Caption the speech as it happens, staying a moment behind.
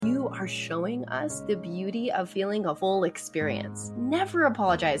are showing us the beauty of feeling a full experience. Never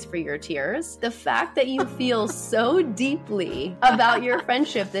apologize for your tears. The fact that you feel so deeply about your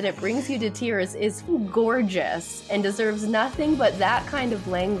friendship that it brings you to tears is gorgeous and deserves nothing but that kind of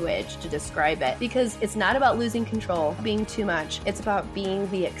language to describe it, because it's not about losing control, being too much. It's about being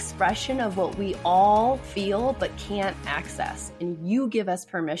the expression of what we all feel but can't access. And you give us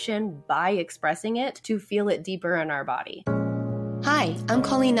permission by expressing it to feel it deeper in our body. Hi, I'm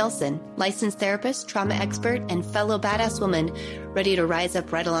Colleen Nelson, licensed therapist, trauma expert, and fellow badass woman ready to rise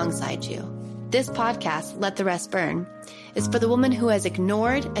up right alongside you. This podcast, Let the Rest Burn, is for the woman who has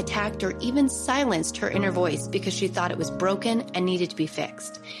ignored, attacked, or even silenced her inner voice because she thought it was broken and needed to be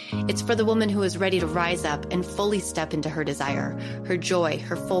fixed. It's for the woman who is ready to rise up and fully step into her desire, her joy,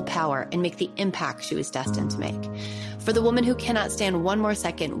 her full power, and make the impact she was destined to make. For the woman who cannot stand one more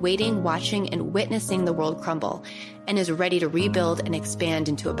second waiting, watching, and witnessing the world crumble and is ready to rebuild and expand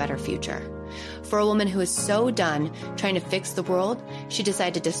into a better future. For a woman who is so done trying to fix the world, she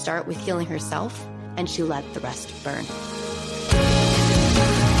decided to start with healing herself, and she let the rest burn.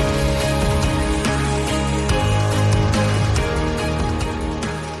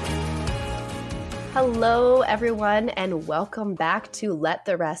 Hello, everyone, and welcome back to Let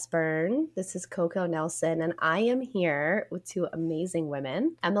the Rest Burn. This is Coco Nelson, and I am here with two amazing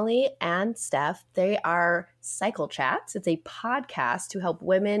women, Emily and Steph. They are Cycle Chats. It's a podcast to help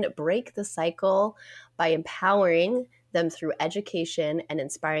women break the cycle by empowering them through education and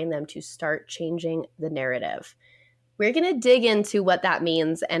inspiring them to start changing the narrative. We're going to dig into what that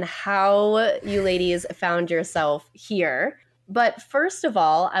means and how you ladies found yourself here. But first of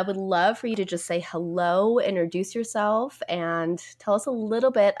all, I would love for you to just say hello, introduce yourself, and tell us a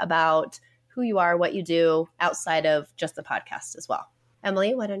little bit about who you are, what you do outside of just the podcast as well.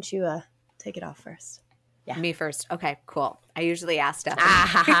 Emily, why don't you take it off first? Yeah. Me first. Okay, cool. I usually ask Stephanie.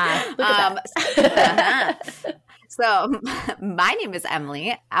 So my name is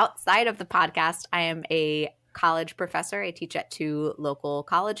Emily. Outside of the podcast, I am a college professor. I teach at 2 local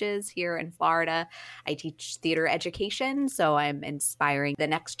colleges here in Florida. I teach theater education, so I'm inspiring the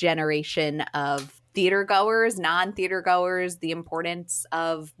next generation of theater goers, non-theater goers, the importance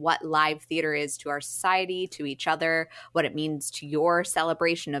of what live theater is to our society, to each other, what it means to your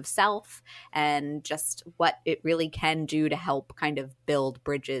celebration of self, and just what it really can do to help kind of build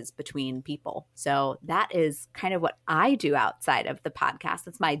bridges between people. So that is kind of what I do outside of the podcast.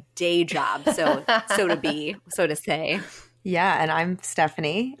 That's my day job, so to say. Yeah, and I'm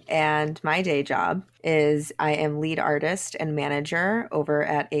Stephanie, and my day job is I am lead artist and manager over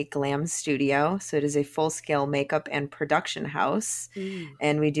at a glam studio. So it is a full-scale makeup and production house,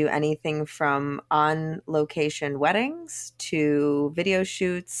 and we do anything from on-location weddings to video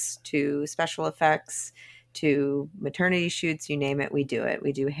shoots to special effects to maternity shoots, you name it, we do it.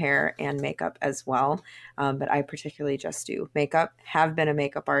 We do hair and makeup as well, but I particularly just do makeup. Have been a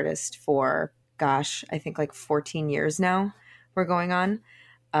makeup artist for I think like 14 years now we're going on.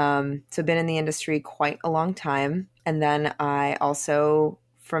 So been in the industry quite a long time. And then I also,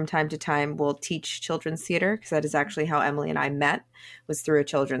 from time to time, will teach children's theater, because that is actually how Emily and I met, was through a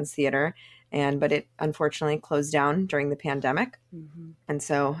children's theater. But it unfortunately closed down during the pandemic. Mm-hmm. And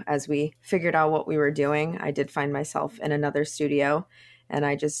so as we figured out what we were doing, I did find myself in another studio, and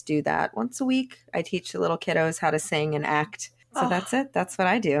I just do that once a week. I teach the little kiddos how to sing and act. So that's it. That's what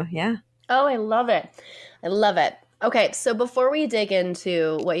I do. Yeah. Oh, I love it. I love it. Okay, so before we dig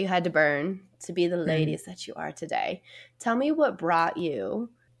into what you had to burn to be the ladies that you are today, tell me what brought you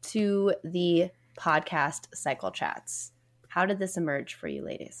to the podcast Cycle Chats. How did this emerge for you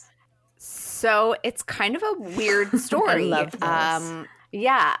ladies? So it's kind of a weird story. I love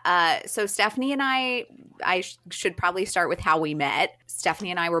this. So Stephanie and I should probably start with how we met.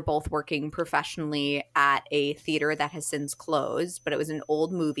 Stephanie and I were both working professionally at a theater that has since closed, but it was an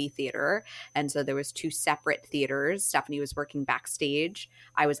old movie theater. And so there was 2 separate theaters. Stephanie was working backstage.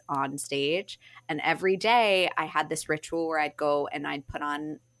 I was on stage. And every day I had this ritual where I'd go and I'd put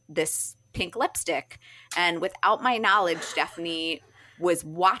on this pink lipstick. And without my knowledge, Stephanie was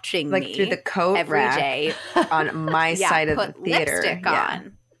watching me through the coat every rack day on my side of the theater. Lipstick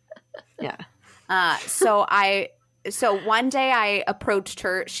on. Yeah. So one day I approached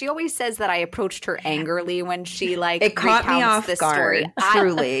her. She always says that I approached her angrily when she it caught me off this guard. Story.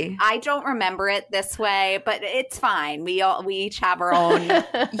 Truly, I don't remember it this way, but it's fine. We each have our own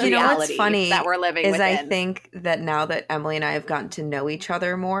reality what's funny that we're living is within. I think that now that Emily and I have gotten to know each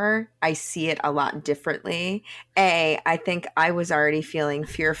other more, I see it a lot differently. I think I was already feeling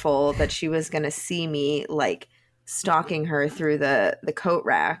fearful that she was going to see me like stalking her through the coat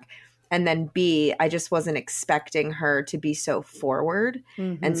rack. And then B, I just wasn't expecting her to be so forward.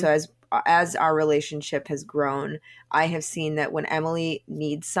 And so as our relationship has grown, I have seen that when Emily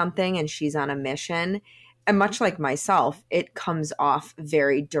needs something and she's on a mission, and much like myself, it comes off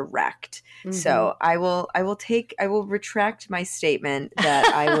very direct. So I will retract my statement that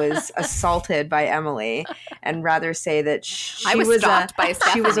I was assaulted by Emily, and rather say that I was stalked by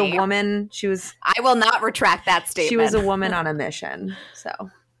Stephanie. She was a woman. I will not retract that statement. She was a woman on a mission. So.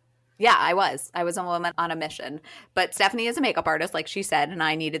 Yeah, I was a woman on a mission. But Stephanie is a makeup artist, like she said, and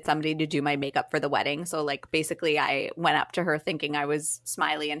I needed somebody to do my makeup for the wedding. So like basically I went up to her thinking I was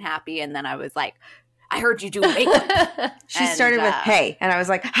smiley and happy, and then I was like, I heard you do makeup. She started with, hey. And I was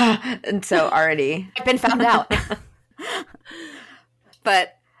like, and so already. I've been found out.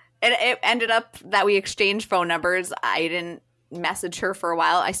 But it ended up that we exchanged phone numbers. I didn't message her for a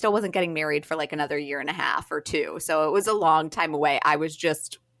while. I still wasn't getting married for like another year and a half or two. So it was a long time away.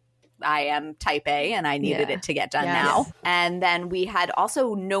 I am type A and I needed it to get done now. And then we had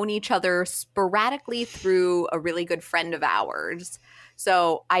also known each other sporadically through a really good friend of ours.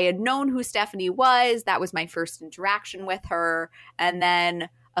 So I had known who Stephanie was. That was my first interaction with her. And then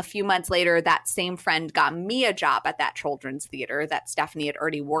a few months later, that same friend got me a job at that children's theater that Stephanie had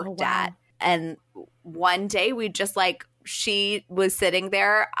already worked at. And one day we just like, she was sitting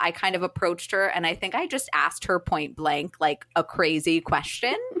there. I kind of approached her and I think I just asked her point blank, like a crazy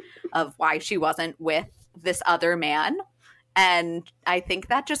question of why she wasn't with this other man. And I think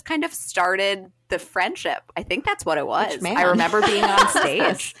that just kind of started the friendship. I think that's what it was. I remember being on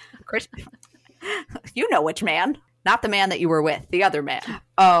stage. You know which man. Not the man that you were with, the other man.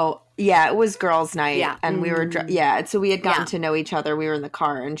 Oh, yeah. It was girls' night. Yeah. And we were, so we had gotten to know each other. We were in the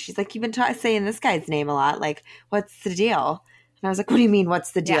car and she's like, you've been saying this guy's name a lot. Like, what's the deal? And I was like, what do you mean,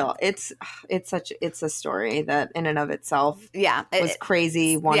 what's the deal? Yeah. It's a story that in and of itself was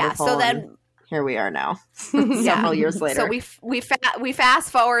crazy, wonderful. Yeah. So then here we are now, several years later. So we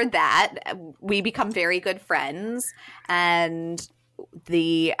fast forward that. We become very good friends, and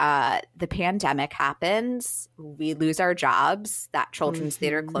the pandemic happens. We lose our jobs. That children's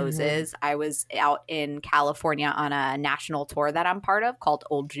theater closes. I was out in California on a national tour that I'm part of called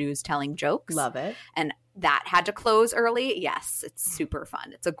Old Jews Telling Jokes. Love it. And that had to close early. Yes, it's super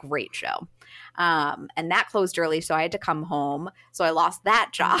fun. It's a great show. And that closed early, so I had to come home. So I lost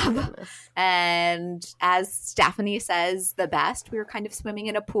that job. And as Stephanie says the best, we were kind of swimming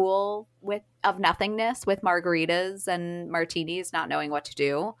in a pool of nothingness with margaritas and martinis, not knowing what to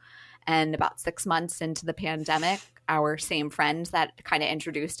do. And about 6 months into the pandemic, our same friend that kind of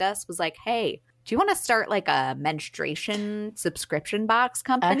introduced us was like, hey, do you want to start like a menstruation subscription box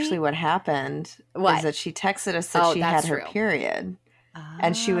company? Actually, what happened is that she texted us that she had her period.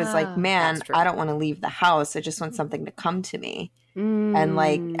 And she was like, man, I don't want to leave the house. I just want something to come to me. And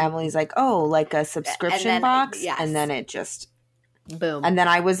like Emily's like, oh, like a subscription box? Yes. And then it just boom. And then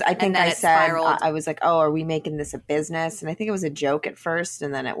I was like, oh, are we making this a business? And I think it was a joke at first,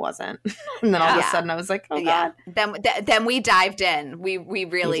 and then it wasn't. And then all of a sudden I was like, oh God. Then we dived in. We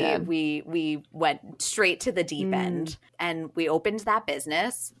really we went straight to the deep end, and we opened that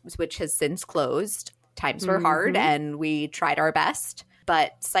business, which has since closed. Times were hard and we tried our best,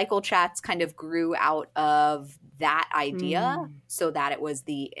 but Cycle Chats kind of grew out of that idea so that it was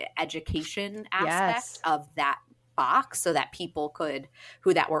the education aspect of that box, so that people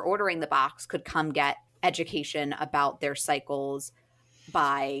who were ordering the box could come get education about their cycles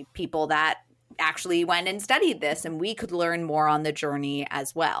by people that actually went and studied this, and we could learn more on the journey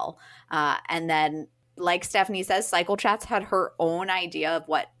as well. And then, like Stephanie says, Cycle Chats had her own idea of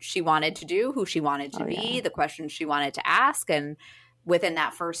what she wanted to do, who she wanted to be, the questions she wanted to ask. And within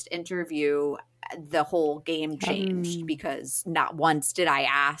that first interview, the whole game changed because not once did I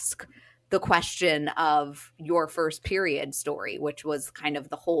ask the question of your first period story, which was kind of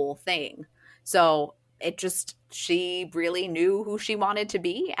the whole thing. So she really knew who she wanted to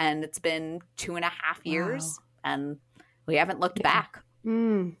be. And it's been 2.5 years and we haven't looked back.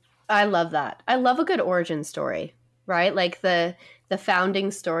 I love that. I love a good origin story, right? Like the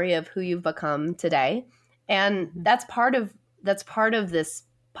founding story of who you've become today. And that's part of this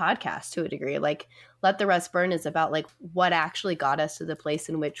podcast to a degree. Like Let the Rest Burn is about like what actually got us to the place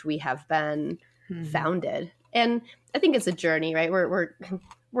in which we have been founded. And I think it's a journey, right? We're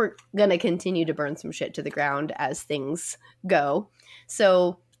going to continue to burn some shit to the ground as things go.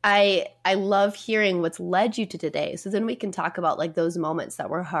 So I love hearing what's led you to today. So then we can talk about like those moments that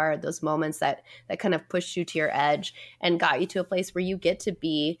were hard, those moments that kind of pushed you to your edge and got you to a place where you get to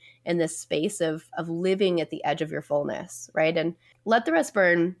be in this space of living at the edge of your fullness, right? And Let the Rest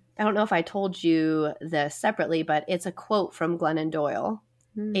Burn, I don't know if I told you this separately, but it's a quote from Glennon Doyle.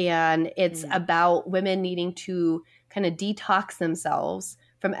 And it's about women needing to kind of detox themselves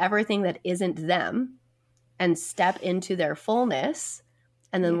from everything that isn't them and step into their fullness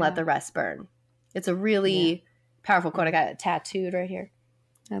and then let the rest burn. It's a really powerful quote. I got it tattooed right here.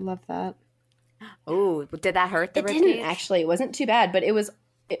 I love that. Oh, did that hurt the It rib didn't cage? Actually. It wasn't too bad, but it was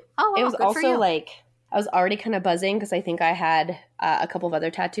also like I was already kind of buzzing because I think I had a couple of other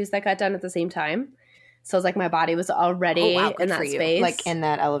tattoos that got done at the same time. So it was like my body was already in that space. Like in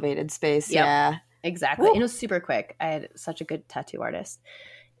that elevated space. Yep. Yeah. Exactly. And it was super quick. I had such a good tattoo artist.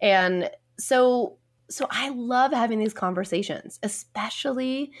 And so I love having these conversations,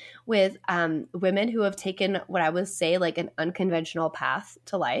 especially with women who have taken what I would say like an unconventional path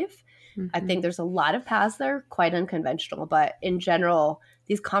to life. I think there's a lot of paths that are quite unconventional, but in general,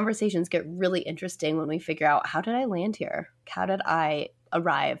 these conversations get really interesting when we figure out, how did I land here? How did I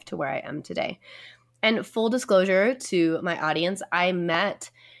arrive to where I am today? And full disclosure to my audience, I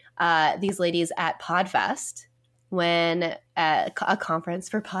met these ladies at PodFest when at a conference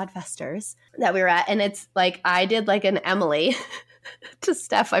for Podfesters that we were at. And it's like, I did like an Emily to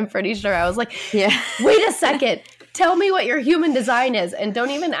Steph, I'm pretty sure. I was like, wait a second. Tell me what your human design is. And don't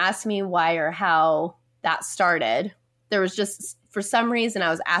even ask me why or how that started. There was just, for some reason, I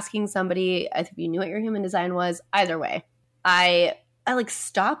was asking somebody if you knew what your human design was. Either way, I like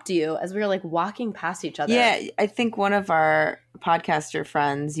stopped you as we were like walking past each other. Yeah, I think one of our podcaster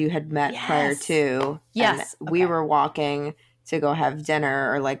friends you had met prior to. Yes. And we were walking to go have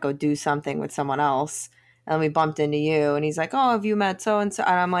dinner or like go do something with someone else. And we bumped into you and he's like, oh, have you met so-and-so?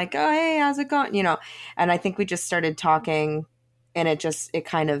 And I'm like, oh, hey, how's it going? You know, and I think we just started talking and it just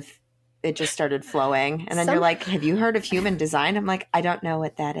started flowing. And then you're like, have you heard of human design? I'm like, I don't know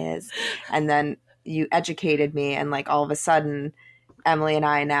what that is. And then you educated me. And like all of a sudden, Emily and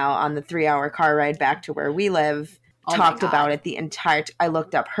I now on the 3-hour car ride back to where we live, talked about it the entire I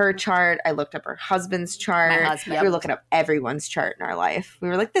looked up her chart. I looked up her husband's chart. We were looking up everyone's chart in our life. We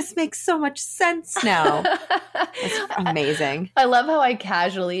were like, this makes so much sense now. It's amazing. I love how I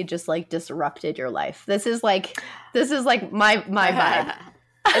casually just like disrupted your life. This is like my vibe.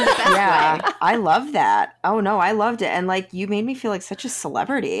 In the best way. I love that. Oh no, I loved it. And like you made me feel like such a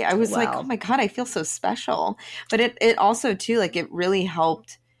celebrity. I was like, oh my God, I feel so special. But it also too, like it really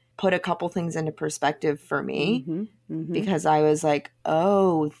helped put a couple things into perspective for me because I was like,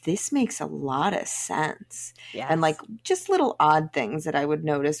 oh, this makes a lot of sense. Yes. And like just little odd things that I would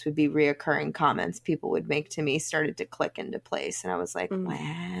notice would be reoccurring comments people would make to me started to click into place. And I was like,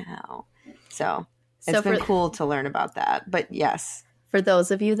 wow. So it's been cool to learn about that. But yes. For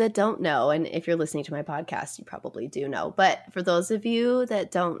those of you that don't know, and if you're listening to my podcast, you probably do know, but for those of you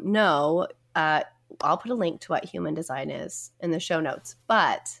that don't know, I'll put a link to what human design is in the show notes.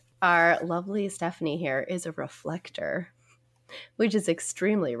 But our lovely Stephanie here is a reflector, which is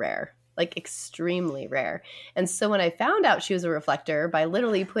extremely rare, like extremely rare. And so when I found out she was a reflector by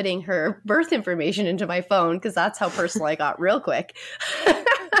literally putting her birth information into my phone, because that's how personal I got real quick.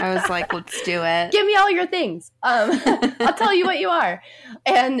 I was like, let's do it. Give me all your things. I'll tell you what you are.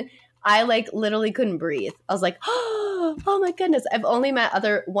 And I like literally couldn't breathe. I was like, oh my goodness. I've only met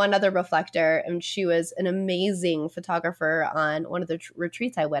one other reflector, and she was an amazing photographer on one of the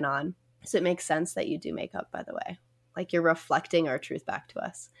retreats I went on. So it makes sense that you do makeup, by the way. Like you're reflecting our truth back to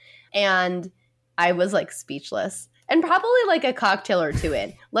us. And I was like speechless. And probably like a cocktail or two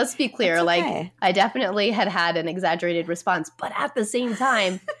in. Let's be clear. Okay. Like I definitely had an exaggerated response, but at the same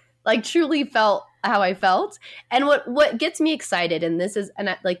time, like truly felt how I felt. And what gets me excited, and this is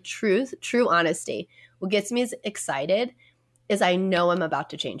like true honesty, what gets me excited is I know I'm about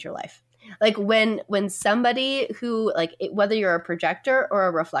to change your life. Like when somebody who like whether you're a projector or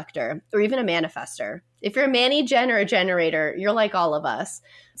a reflector or even a manifester, if you're a Manny-Gen or a generator, you're like all of us.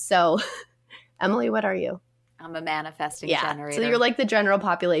 So Emily, what are you? I'm a manifesting generator. So you're like the general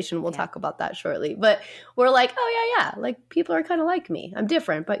population. We'll talk about that shortly. But we're like, oh, yeah. Like people are kind of like me. I'm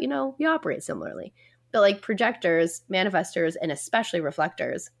different, but, we operate similarly. But like projectors, manifestors, and especially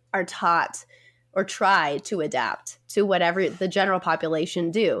reflectors are taught or try to adapt to whatever the general population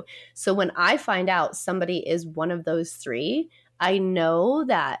do. So when I find out somebody is one of those three, I know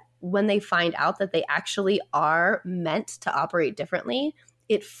that when they find out that they actually are meant to operate differently,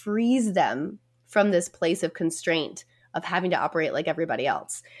 it frees them from this place of constraint of having to operate like everybody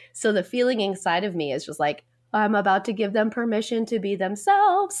else. So the feeling inside of me is just like, I'm about to give them permission to be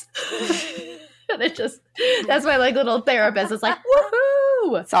themselves. And it just, that's my like little therapist. It's like,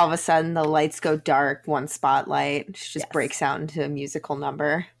 woohoo! So all of a sudden the lights go dark, one spotlight, she just breaks out into a musical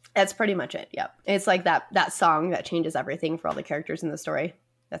number. That's pretty much it. Yep. It's like that song that changes everything for all the characters in the story.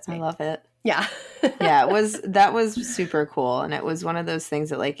 That's me. I love it. Yeah. Yeah, that was super cool. And it was one of those things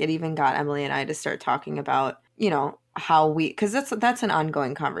that like it even got Emily and I to start talking about, how we, because that's an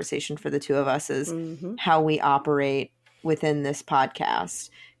ongoing conversation for the two of us, is how we operate within this podcast.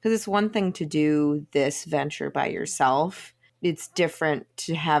 Because it's one thing to do this venture by yourself. It's different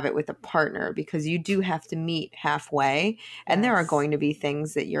to have it with a partner, because you do have to meet halfway, and there are going to be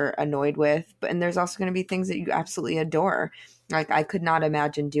things that you're annoyed with, and there's also going to be things that you absolutely adore. Like, I could not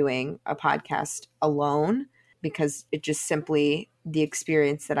imagine doing a podcast alone, because it just simply, the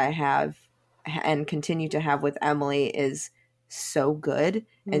experience that I have and continue to have with Emily is so good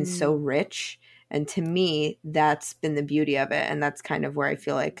and so rich. And to me, that's been the beauty of it. And that's kind of where I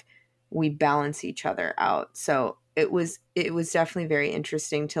feel like we balance each other out. So it was definitely very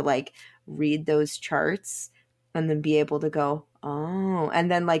interesting to like read those charts and then be able to go, oh,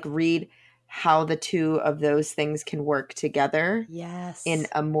 and then like read how the two of those things can work together in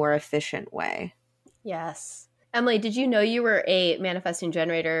a more efficient way. Yes. Emily, did you know you were a manifesting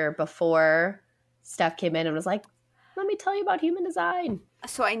generator before Steph came in and was like, let me tell you about human design?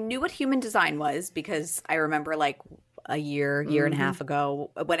 So I knew what human design was, because I remember like a year and a half ago,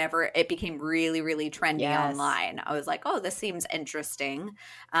 whenever it became really, really trendy online, I was like, oh, this seems interesting.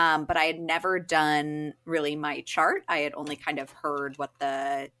 But I had never done really my chart. I had only kind of heard what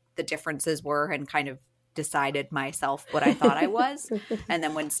the differences were and kind of decided myself what I thought I was. And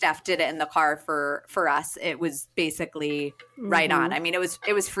then when Steph did it in the car for us, it was basically right on. I mean, it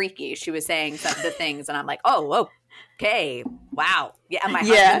was freaky. She was saying some of the things and I'm like, oh, okay, wow. Yeah. And my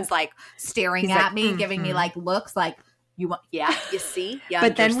husband's like staring at me, giving me like looks like, you see? You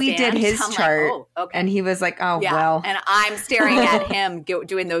but then we did his chart okay. And he was like, oh, well. And I'm staring at him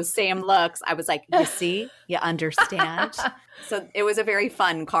doing those same looks. I was like, you see? You understand? So it was a very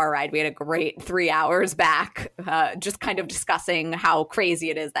fun car ride. We had a great 3 hours back, just kind of discussing how crazy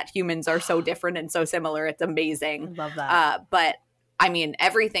it is that humans are so different and so similar. It's amazing. I love that. But I mean,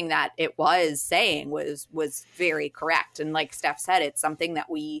 everything that it was saying was very correct. And like Steph said, it's something that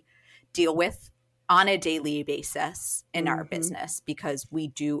we deal with on a daily basis in our business, because we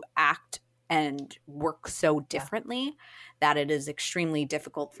do act and work so differently that it is extremely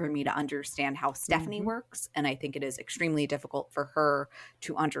difficult for me to understand how Stephanie works. And I think it is extremely difficult for her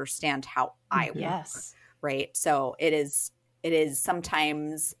to understand how I work. Right. So it is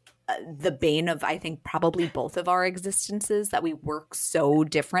sometimes the bane of, I think, probably both of our existences, that we work so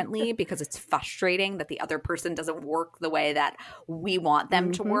differently, because it's frustrating that the other person doesn't work the way that we want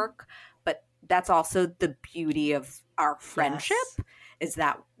them to work. But that's also the beauty of our friendship, is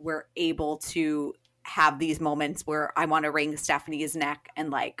that we're able to have these moments where I want to wring Stephanie's neck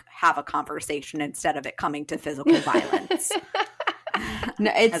and like have a conversation instead of it coming to physical violence.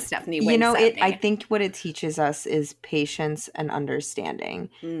 No, it's Stephanie winks at me. I think what it teaches us is patience and understanding.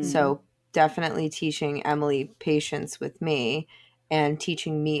 So definitely teaching Emily patience with me, and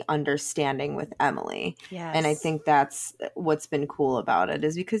teaching me understanding with Emily. And I think that's what's been cool about it,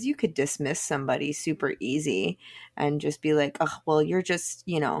 is because you could dismiss somebody super easy and just be like, oh, well, you're just,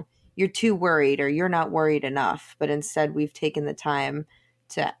 you're too worried, or you're not worried enough. But instead we've taken the time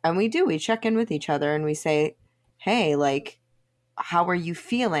and we check in with each other and we say, hey, like, how are you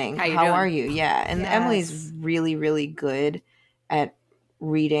feeling? How are you? Yeah. And Emily's really, really good at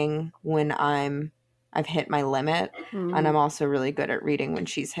reading when I've hit my limit, and I'm also really good at reading when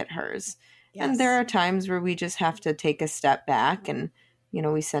she's hit hers. And there are times where we just have to take a step back and,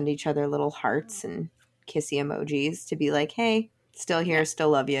 we send each other little hearts and kissy emojis to be like, hey, still here, still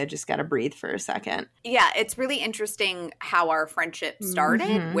love you, just got to breathe for a second. Yeah, it's really interesting how our friendship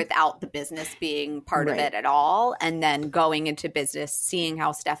started without the business being part of it at all. And then going into business, seeing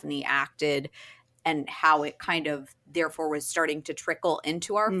how Stephanie acted and how it kind of therefore was starting to trickle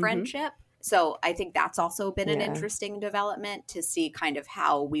into our friendship. So I think that's also been an interesting development, to see kind of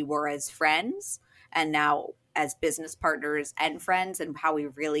how we were as friends and now as business partners and friends, and how we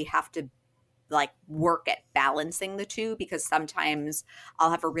really have to like work at balancing the two, because sometimes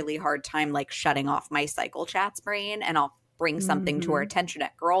I'll have a really hard time like shutting off my cycle chats brain, and I'll bring something to our attention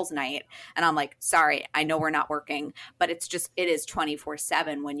at girls' night. And I'm like, sorry, I know we're not working, but it is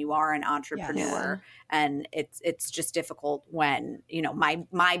 24/7 when you are an entrepreneur. And it's just difficult when,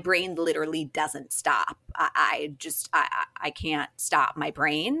 my brain literally doesn't stop. I can't stop my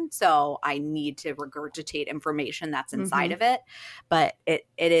brain. So I need to regurgitate information that's inside of it. But it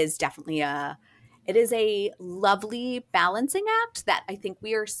is definitely it is a lovely balancing act that I think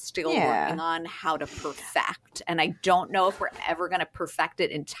we are still working on how to perfect. And I don't know if we're ever going to perfect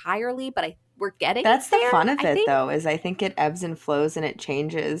it entirely, but we're getting That's there, the fun of it, though, is I think it ebbs and flows and it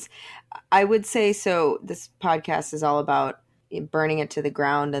changes. I would say, so this podcast is all about burning it to the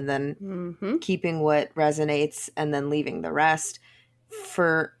ground and then keeping what resonates and then leaving the rest.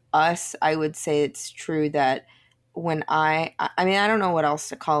 For us, I would say it's true that when I mean, I don't know what else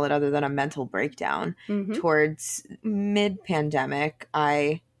to call it other than a mental breakdown. Towards mid-pandemic,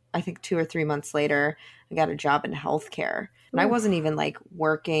 I think 2 or 3 months later, I got a job in healthcare. And I wasn't even like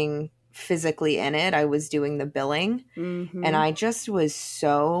working physically in it. I was doing the billing. And I just was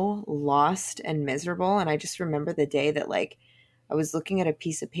so lost and miserable. And I just remember the day that like I was looking at a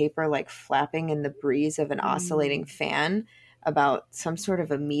piece of paper like flapping in the breeze of an oscillating fan about some sort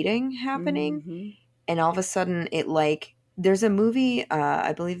of a meeting happening. And all of a sudden it like, there's a movie,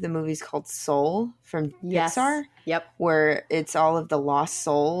 I believe the movie's called Soul from Pixar. Yep. Where it's all of the lost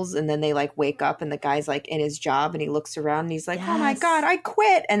souls and then they like wake up and the guy's like in his job and he looks around and he's like, oh my God, I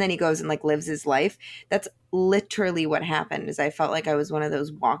quit. And then he goes and like lives his life. That's literally what happened is I felt like I was one of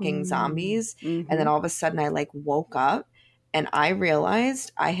those walking zombies. And then all of a sudden I like woke up and I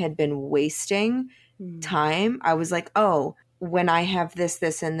realized I had been wasting time. I was like, oh, when I have this,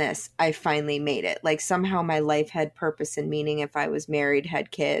 this, and this, I finally made it. Like somehow my life had purpose and meaning if I was married, had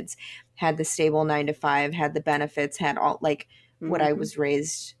kids, had the stable 9-to-5, had the benefits, had all like what I was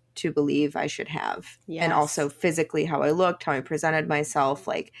raised to believe I should have. And also physically how I looked, how I presented myself.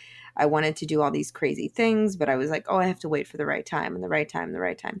 Like I wanted to do all these crazy things, but I was like, oh, I have to wait for the right time and the right time and the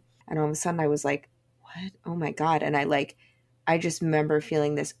right time. And all of a sudden I was like, what? Oh my God. And I just remember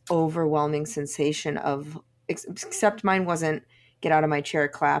feeling this overwhelming sensation of, except mine wasn't get out of my chair,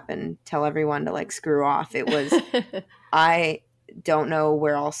 clap, and tell everyone to like screw off. It was, I don't know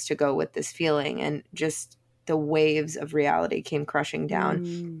where else to go with this feeling. And just the waves of reality came crushing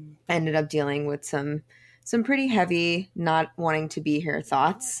down. I ended up dealing with some pretty heavy, not wanting to be here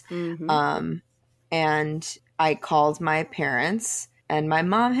thoughts. And I called my parents. And my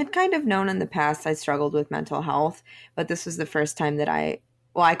mom had kind of known in the past I struggled with mental health, but this was the first time that I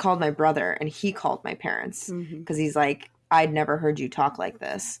called my brother and he called my parents because he's like, I'd never heard you talk like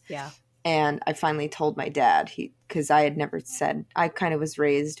this. Yeah. And I finally told my dad, because I had never said, I kind of was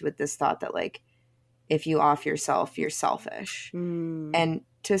raised with this thought that like, if you off yourself, you're selfish. And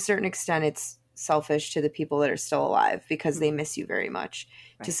to a certain extent, it's selfish to the people that are still alive because they miss you very much.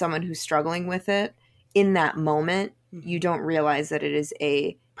 Right. To someone who's struggling with it, in that moment, you don't realize that it is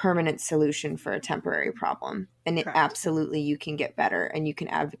a permanent solution for a temporary problem. And it absolutely, you can get better and you can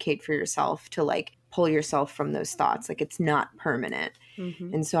advocate for yourself to like pull yourself from those thoughts. Like it's not permanent.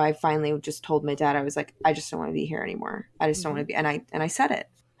 And so I finally just told my dad, I was like, I just don't want to be here anymore. I just don't want to be. And I said it.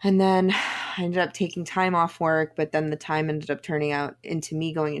 And then I ended up taking time off work, but then the time ended up turning out into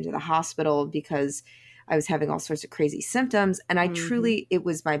me going into the hospital because I was having all sorts of crazy symptoms. And I truly, it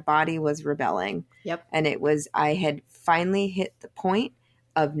was, my body was rebelling. Yep. And it was, I had finally hit the point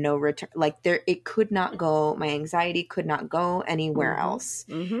of no return. Like it could not go, my anxiety could not go anywhere else.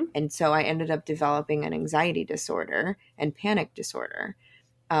 And so I ended up developing an anxiety disorder and panic disorder.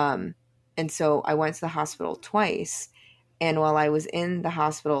 And so I went to the hospital twice. And while I was in the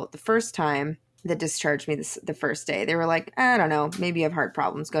hospital the first time, that discharged me the first day, they were like, I don't know, maybe you have heart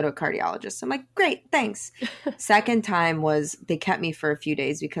problems, go to a cardiologist. I'm like, great, thanks. Second time was they kept me for a few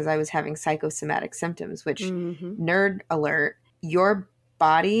days because I was having psychosomatic symptoms, which nerd alert, your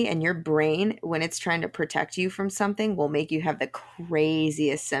body and your brain, when it's trying to protect you from something, will make you have the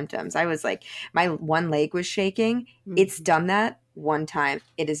craziest symptoms. I was like, my one leg was shaking. It's done that one time.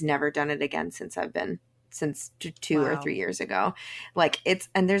 It has never done it again since 2 or 3 years ago. Like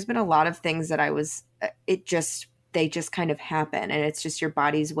and there's been a lot of things that they just kind of happen. And it's just your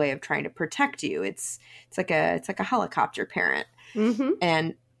body's way of trying to protect you. It's like a helicopter parent.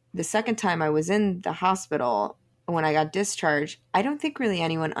 And the second time I was in the hospital, when I got discharged, I don't think really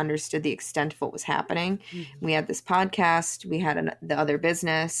anyone understood the extent of what was happening. We had this podcast, we had the other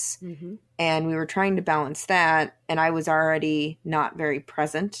business, and we were trying to balance that. And I was already not very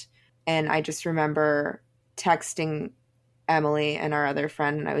present. And I just remember texting Emily and our other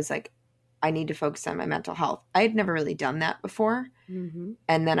friend, and I was like, I need to focus on my mental health. I had never really done that before.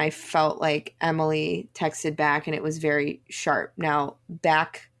 And then I felt like Emily texted back, and it was very sharp. Now,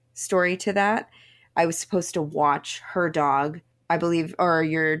 backstory to that, I was supposed to watch her dog, I believe, or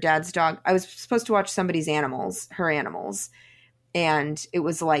your dad's dog. I was supposed to watch somebody's animals, her animals. And it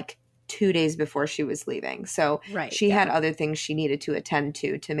was like 2 days before she was leaving. So she had other things she needed to attend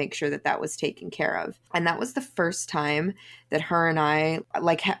to make sure that was taken care of. And that was the first time that her and I,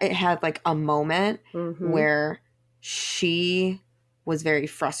 like, it had like a moment where she was very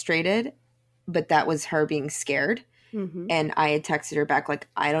frustrated, but that was her being scared. And I had texted her back, like,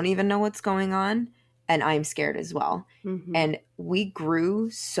 I don't even know what's going on. And I'm scared as well. And we grew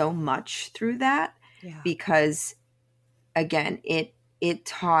so much through that because again, it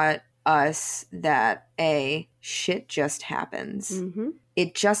taught us that shit just happens. Mm-hmm.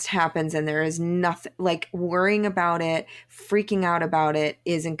 It just happens, and there is nothing like worrying about it, freaking out about it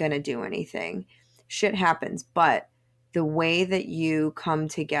isn't going to do anything. Shit happens, but the way that you come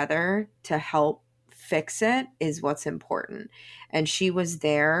together to help fix it is what's important. And she was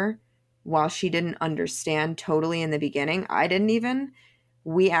there while she didn't understand totally in the beginning. I didn't even.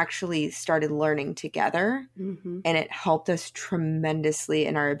 We actually started learning together, Mm-hmm. and it helped us tremendously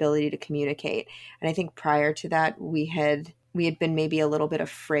in our ability to communicate. And I think prior to that, we had been maybe a little bit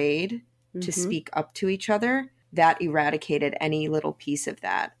afraid to speak up to each other. That eradicated any little piece of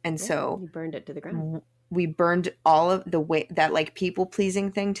that. And so you burned it to the ground. We burned all of the way that like people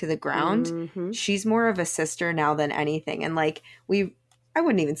pleasing thing to the ground. Mm-hmm. She's more of a sister now than anything. And like I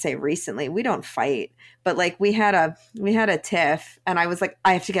wouldn't even say recently, we don't fight, but like we had a tiff, and I was like,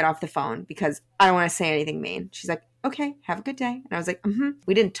 I have to get off the phone because I don't want to say anything mean. She's like, okay, have a good day. And I was like,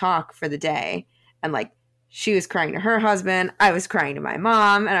 We didn't talk for the day. And like, she was crying to her husband. I was crying to my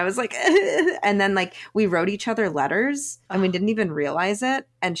mom. And I was like, and then like we wrote each other letters and we didn't even realize it.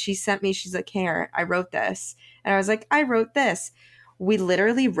 And she sent me, she's like, here, I wrote this. And I was like, I wrote this. We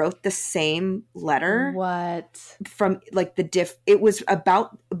literally wrote the same letter. What? From like it was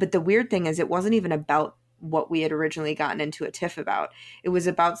about, but the weird thing is it wasn't even about what we had originally gotten into a tiff about. It was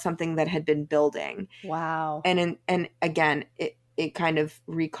about something that had been building. Wow. And again, it kind of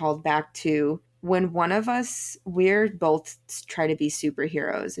recalled back to when one of us, we're both try to be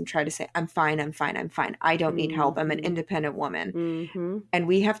superheroes and try to say, I'm fine. I don't need help. I'm an independent woman. Mm-hmm. And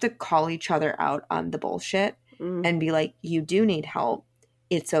we have to call each other out on the bullshit and be like, you do need help.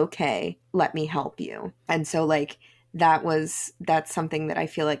 It's okay. Let me help you. And so like, that's something that I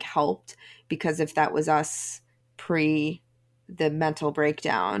feel like helped, because if that was us pre the mental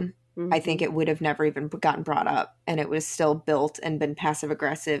breakdown, I think it would have never even gotten brought up, and it was still built and been passive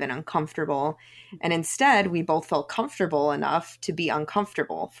aggressive and uncomfortable. And instead we both felt comfortable enough to be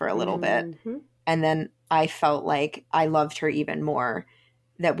uncomfortable for a little bit. And then I felt like I loved her even more,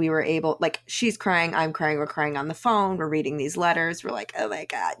 that we were able, like, she's crying, I'm crying, we're crying on the phone, we're reading these letters, we're like, oh my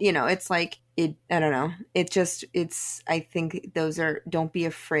God, it's like, I don't know. I think don't be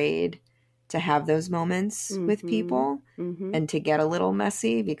afraid to have those moments with people and to get a little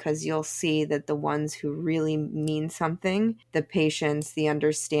messy, because you'll see that the ones who really mean something, the patience, the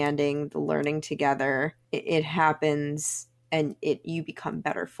understanding, the learning together, it happens, and you become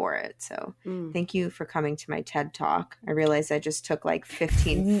better for it. So thank you for coming to my TED Talk. I realized I just took like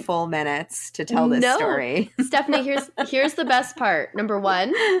 15 full minutes to tell this story. Stephanie, here's the best part. Number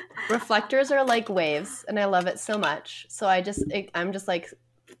one, reflectors are like waves, and I love it so much. So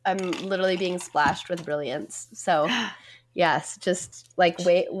I'm literally being splashed with brilliance. So yes, just like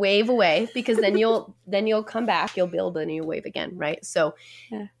wave away, because then you'll come back, you'll build a new wave again. Right. So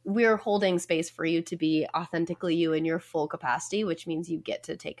we're holding space for you to be authentically you in your full capacity, which means you get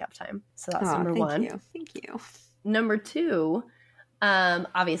to take up time. So that's number one. Thank you. Number two,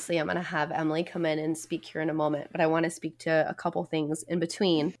 obviously I'm going to have Emily come in and speak here in a moment, but I want to speak to a couple things in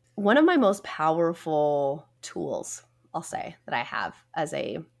between. One of my most powerful tools, I'll say, that I have as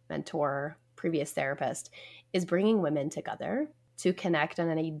a mentor, previous therapist, is bringing women together to connect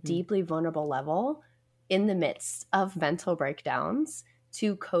on a deeply vulnerable level in the midst of mental breakdowns,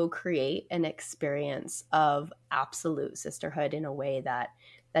 to co-create an experience of absolute sisterhood in a way that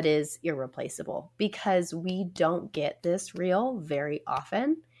is irreplaceable, because we don't get this real very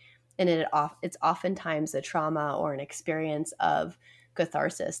often. And it's oftentimes a trauma or an experience of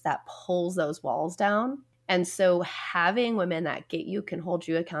catharsis that pulls those walls down. And so having women that get you, can hold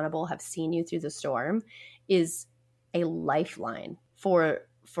you accountable, have seen you through the storm, is a lifeline for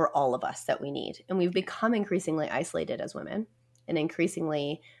all of us that we need. And we've become increasingly isolated as women and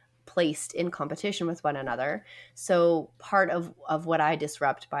increasingly placed in competition with one another. So part of what I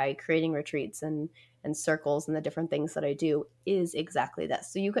disrupt by creating retreats and circles and the different things that I do is exactly that.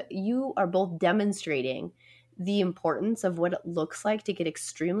 So you are both demonstrating the importance of what it looks like to get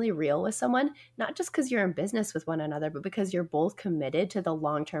extremely real with someone, not just because you're in business with one another, but because you're both committed to the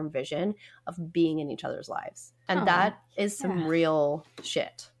long-term vision of being in each other's lives. And that is some real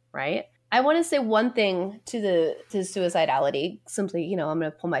shit, right? I want to say one thing to suicidality. Simply, I'm going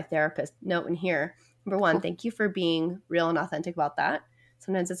to pull my therapist note in here. Number one, thank you for being real and authentic about that.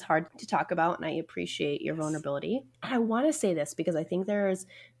 Sometimes it's hard to talk about, and I appreciate your vulnerability. I want to say this because I think there's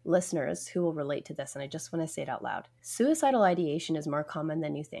listeners who will relate to this, and I just want to say it out loud. Suicidal ideation is more common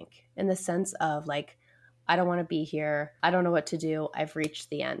than you think, in the sense of like, I don't want to be here. I don't know what to do. I've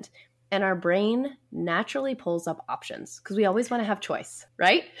reached the end. And our brain naturally pulls up options because we always want to have choice,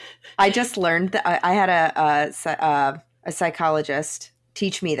 right? I just learned that I had a psychologist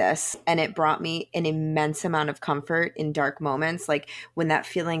teach me this, and it brought me an immense amount of comfort in dark moments. Like when that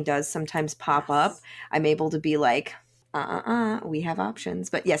feeling does sometimes pop up, I'm able to be like, we have options.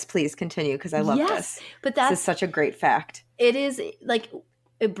 But yes, please continue, because I love this. But this is such a great fact. It is like,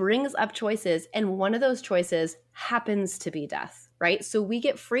 it brings up choices, and one of those choices happens to be death, right? So we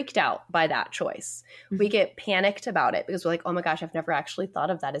get freaked out by that choice. Mm-hmm. We get panicked about it because we're like, oh my gosh, I've never actually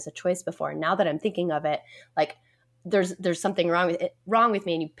thought of that as a choice before. Now that I'm thinking of it, like there's something wrong with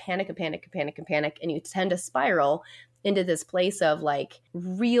me, and you panic, and you tend to spiral into this place of like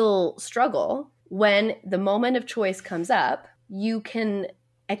real struggle. When the moment of choice comes up, you can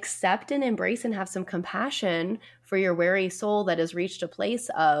accept and embrace and have some compassion for your weary soul that has reached a place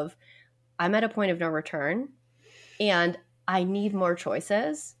of, I'm at a point of no return and I need more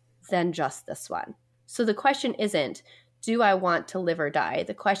choices than just this one. So the question isn't, do I want to live or die?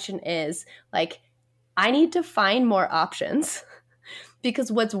 The question is like, I need to find more options because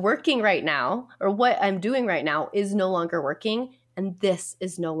what's working right now, or what I'm doing right now, is no longer working. And this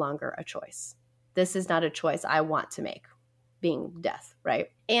is no longer a choice. This is not a choice I want to make, being death, right?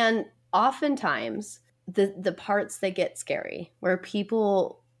 And oftentimes the parts that get scary, where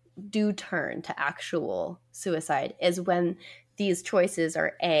people do turn to actual suicide, is when these choices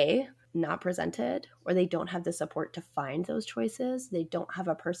are A, not presented, or they don't have the support to find those choices. They don't have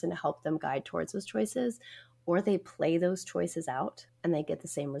a person to help them guide towards those choices, or they play those choices out and they get the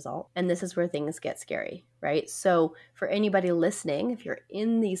same result. And this is where things get scary, right? So for anybody listening, if you're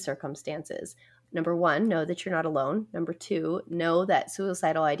in these circumstances, number one, know that you're not alone. Number two, know that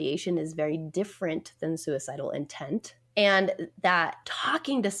suicidal ideation is very different than suicidal intent, and that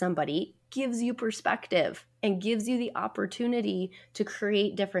talking to somebody gives you perspective and gives you the opportunity to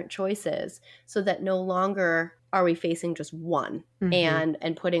create different choices, so that no longer are we facing just one and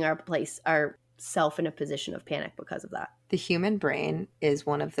putting ourself in a position of panic because of that. The human brain is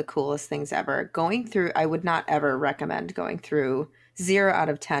one of the coolest things ever. Going through, I would not ever recommend going through, 0 out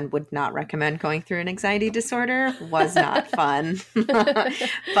of 10 would not recommend going through an anxiety disorder. Was not fun.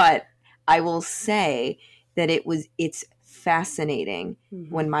 But I will say that it's fascinating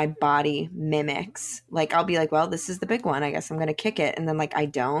when my body mimics. Like I'll be like, well, this is the big one, I guess I'm going to kick it. And then like I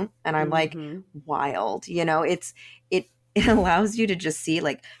don't. And I'm like, wild. You know, it allows you to just see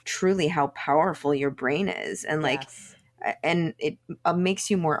like truly how powerful your brain is. And like, and it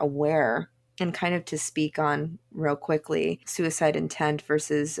makes you more aware. And kind of to speak on real quickly, suicide intent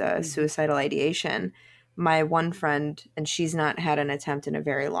versus suicidal ideation. My one friend, and she's not had an attempt in a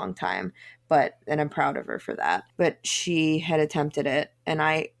very long time, and I'm proud of her for that, but she had attempted it. And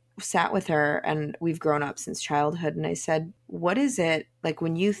I sat with her, and we've grown up since childhood. And I said, what is it like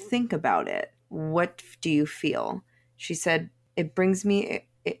when you think about it? What do you feel? She said, it brings me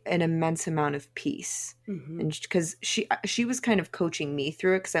an immense amount of peace. And because she was kind of coaching me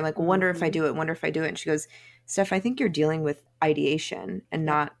through it, because I'm like, wonder if I do it, and she goes, Steph, I think you're dealing with ideation and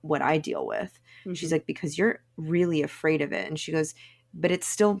not what I deal with. She's like, because you're really afraid of it. And she goes, but it's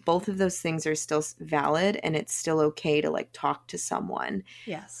still, both of those things are still valid, and it's still okay to like talk to someone.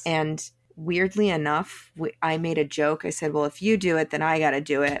 Yes. And weirdly enough, I made a joke. I said, well, if you do it, then I got to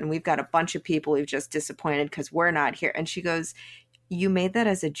do it. And we've got a bunch of people we've just disappointed because we're not here. And she goes, you made that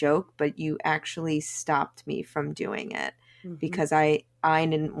as a joke, but you actually stopped me from doing it because I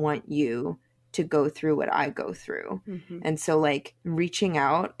didn't want you to go through what I go through. And so like reaching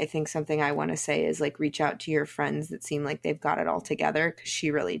out, I think something I want to say is like reach out to your friends that seem like they've got it all together, because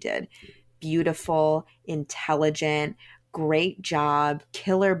she really did. Beautiful, intelligent, great job,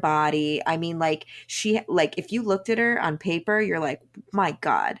 killer body. I mean, like if you looked at her on paper, you're like, my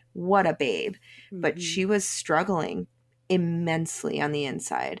God, what a babe. But she was struggling immensely on the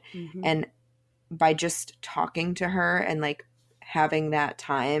inside. And by just talking to her and like having that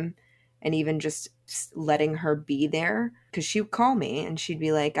time, and even just letting her be there, because she would call me and she'd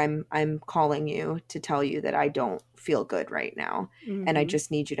be like, I'm calling you to tell you that I don't feel good right now. And I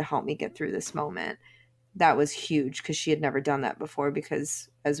just need you to help me get through this moment. That was huge, because she had never done that before, because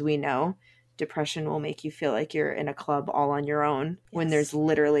as we know, depression will make you feel like you're in a club all on your own when there's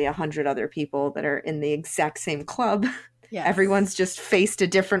literally 100 other people that are in the exact same club. Yes. Everyone's just faced a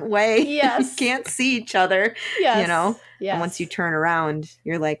different way. Yes. You can't see each other, you know? Yes. And once you turn around,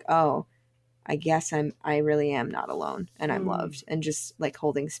 you're like, oh, I guess I really am not alone, and I'm loved, and just like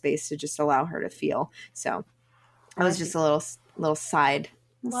holding space to just allow her to feel. So that was just a little side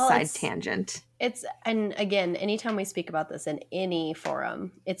tangent. And again, anytime we speak about this in any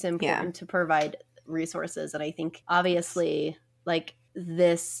forum, it's important to provide resources. And I think obviously like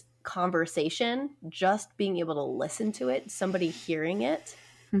this conversation, just being able to listen to it, somebody hearing it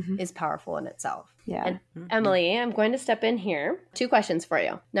is powerful in itself. Yeah. And Emily, I'm going to step in here. 2 questions for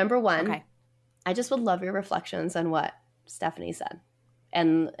you. Number 1, Okay. I just would love your reflections on what Stephanie said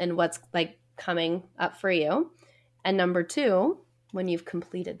and what's like coming up for you. And number 2, when you've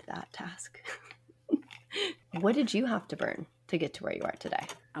completed that task, what did you have to burn to get to where you are today?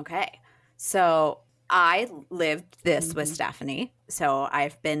 Okay. So I lived this with Stephanie. So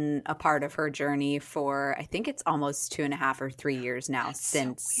I've been a part of her journey for, I think it's almost 2.5 or 3 years now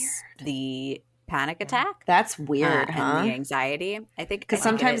since the panic attack. That's weird, huh? And the anxiety. Because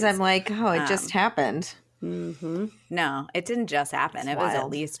sometimes I'm like, oh, it just happened. No, it didn't just happen. It was at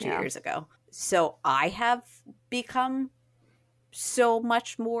least 2 years ago. So I have become so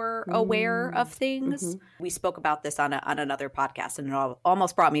much more aware of things. We spoke about this on another podcast, and it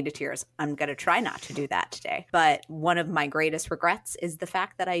almost brought me to tears. I'm going to try not to do that today. But one of my greatest regrets is the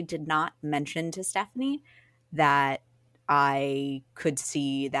fact that I did not mention to Stephanie that I could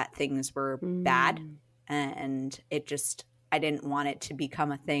see that things were bad, and I didn't want it to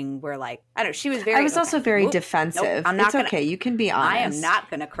become a thing where, like, I don't know, she was very... I was also very defensive. Nope, I'm not okay. You can be honest. I am not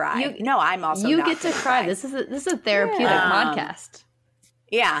going to cry. I'm also you not get to cry. This is a therapeutic podcast.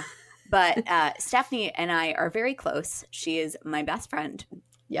 Yeah. But Stephanie and I are very close. She is my best friend.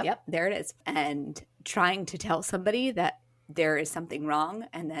 Yep, there it is. And trying to tell somebody that there is something wrong,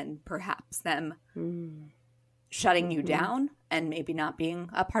 and then perhaps them shutting you down and maybe not being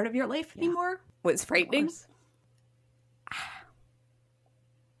a part of your life anymore was frightening.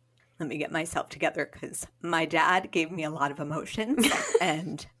 Let me get myself together, because my dad gave me a lot of emotions,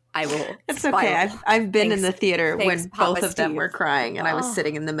 and I will It's spiral. okay. I've been in the theater when Papa both of them Steve. were crying, and I was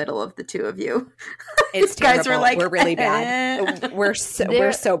sitting in the middle of the two of you. It's You guys terrible. were like, we're really bad. We're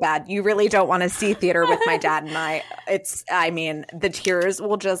so bad. You really don't want to see theater with my dad and I. The tears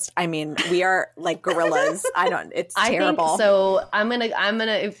will just, we are like gorillas. It's terrible. I think so. I'm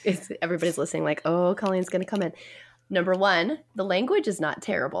gonna, if everybody's listening, like, oh, Colleen's gonna come in. Number 1, the language is not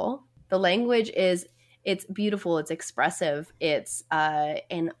terrible. The language it's beautiful. It's expressive. It's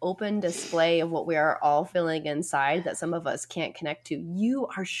an open display of what we are all feeling inside that some of us can't connect to. You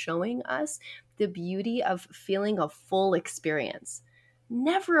are showing us the beauty of feeling a full experience.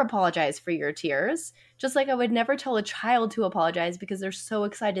 Never apologize for your tears. Just like I would never tell a child to apologize because they're so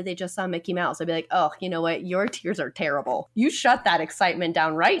excited they just saw Mickey Mouse. I'd be like, oh, you know what? Your tears are terrible. You shut that excitement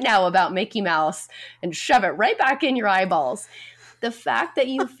down right now about Mickey Mouse and shove it right back in your eyeballs. The fact that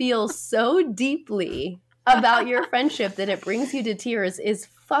you feel so deeply about your friendship that it brings you to tears is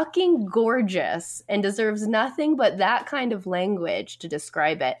fucking gorgeous and deserves nothing but that kind of language to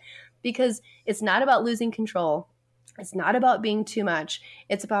describe it, because it's not about losing control. It's not about being too much.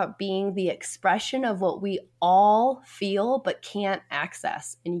 It's about being the expression of what we all feel but can't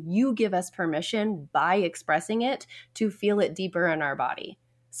access. And you give us permission by expressing it to feel it deeper in our body.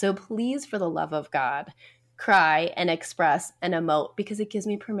 So please, for the love of God, cry and express and emote, because it gives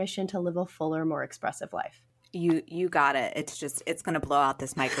me permission to live a fuller, more expressive life. You got it. It's going to blow out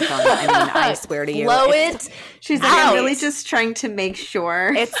this microphone. I swear to you. Blow it. She's like, I'm really just trying to make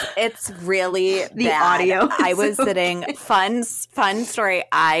sure. It's really the bad. audio. I was sitting, fun story.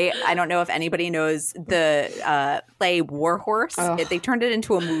 I don't know if anybody knows the play War Horse. They turned it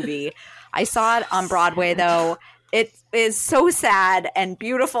into a movie. I saw it on Broadway though. It is so sad and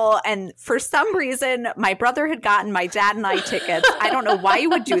beautiful. And for some reason, my brother had gotten my dad and I tickets. I don't know why you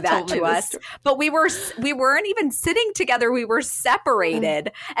would do that to us. But we weren't even sitting together. We were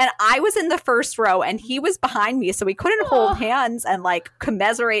separated. And I was in the first row and he was behind me. So we couldn't hold hands and like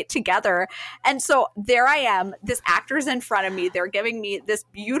commiserate together. And so there I am. This actor's in front of me. They're giving me this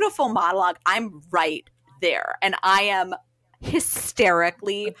beautiful monologue. I'm right there. And I am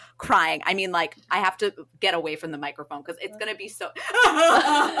hysterically crying. I have to get away from the microphone because it's going to be so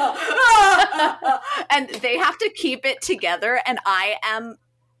and they have to keep it together, and I am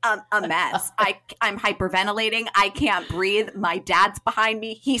a mess. I'm hyperventilating. I can't breathe. My dad's behind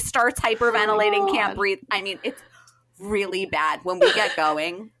me. He starts hyperventalating, can't breathe. It's really bad when we get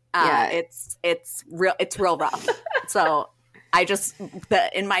going. It's real rough. So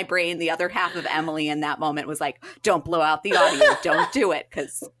in my brain, the other half of Emily in that moment was like, don't blow out the audio. Don't do it,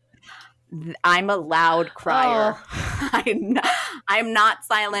 because I'm a loud crier. I'm not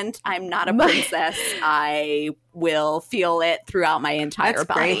silent. I'm not a princess. I will feel it throughout my entire That's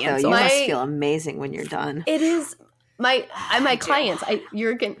body. Great, though. You must feel amazing when you're done. It is. My clients,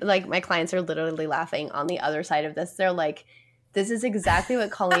 my clients are literally laughing on the other side of this. They're like, this is exactly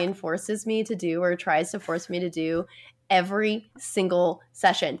what Colleen forces me to do, or tries to force me to do, every single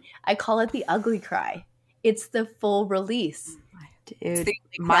session. I call it the ugly cry. It's the full release. It's Dude, the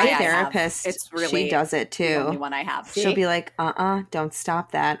only my cry I have. therapist, It's really she does it the only too. one I have. She'll be like, don't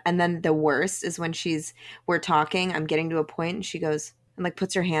stop that. And then the worst is when we're talking, I'm getting to a point and she goes and like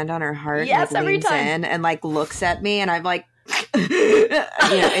puts her hand on her heart Yes, and like every leans time. in and like looks at me and I'm like,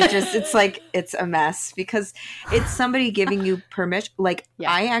 it's like, it's a mess because it's somebody giving you permission. Like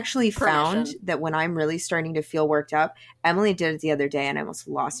Yeah. I actually found Permission. that when I'm really starting to feel worked up, Emily did it the other day and I almost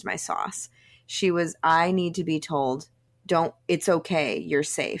lost my sauce. I need to be told, it's okay. You're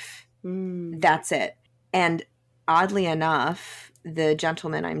safe. That's it. And oddly enough, the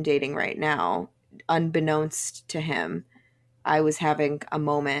gentleman I'm dating right now, unbeknownst to him, I was having a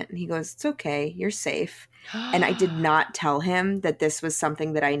moment and he goes, it's okay. You're safe. And I did not tell him that this was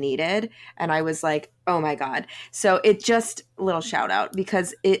something that I needed. And I was like, oh my God. So it just a little shout out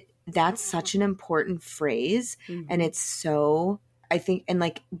because that's such an important phrase. And it's so, I think, and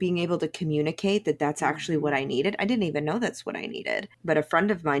like being able to communicate that that's actually what I needed. I didn't even know that's what I needed, but a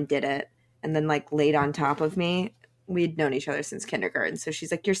friend of mine did it and then like laid on top of me. We'd known each other since kindergarten. So she's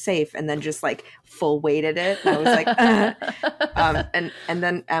like, you're safe. And then just like full weighted it. And I was like, and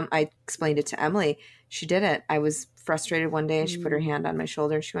then I explained it to Emily. She did it. I was frustrated one day and she put her hand on my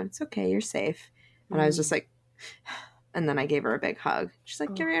shoulder and she went, it's okay. You're safe. And I was just like, and then I gave her a big hug. She's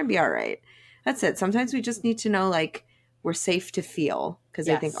like, you're going to be all right. That's it. Sometimes we just need to know, like, we're safe to feel. Because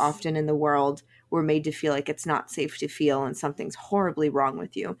I think often in the world, we're made to feel like it's not safe to feel and something's horribly wrong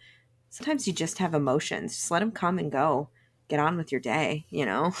with you. Sometimes you just have emotions. Just let them come and go. Get on with your day, you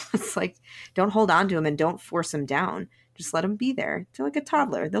know? It's like, don't hold on to them and don't force them down. Just let them be there. They're like a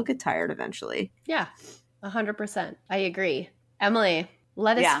toddler. They'll get tired eventually. Yeah, 100%. I agree. Emily,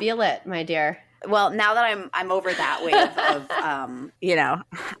 let us feel it, my dear. Well, now that I'm over that wave of,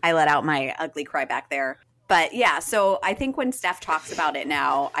 I let out my ugly cry back there. But yeah, so I think when Steph talks about it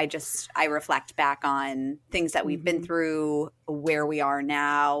now, I reflect back on things that we've been through, where we are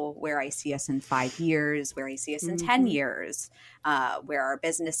now, where I see us in 5 years, where I see us in 10 years, where our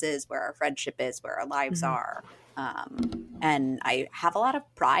business is, where our friendship is, where our lives are. And I have a lot of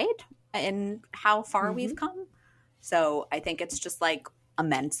pride in how far we've come. So I think it's just like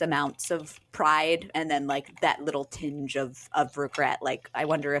immense amounts of pride and then like that little tinge of regret. Like, I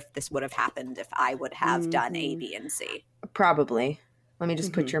wonder if this would have happened if I would have done A, B, and C. Probably. Let me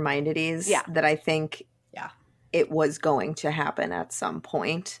just put your mind at ease that I think it was going to happen at some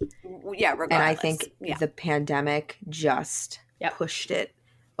point. Yeah, regardless. And I think the pandemic just pushed it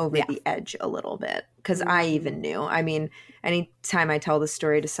over the edge a little bit. Because I even knew. I mean, anytime I tell the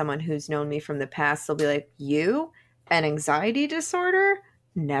story to someone who's known me from the past, they'll be like, you? An anxiety disorder?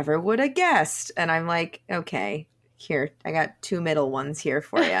 Never would have guessed. And I'm like, okay, here, I got 2 middle ones here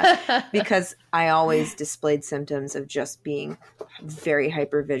for you. Because I always displayed symptoms of just being very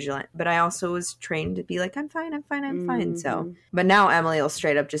hypervigilant. But I also was trained to be like, I'm fine. So, but now Emily will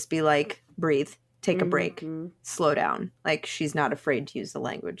straight up just be like, breathe, take a break, slow down. Like, she's not afraid to use the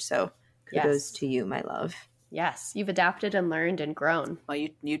language. So kudos to you, my love. Yes, you've adapted and learned and grown. Well,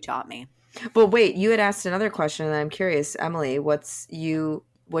 you taught me. But wait, you had asked another question, and I'm curious, Emily. What'd you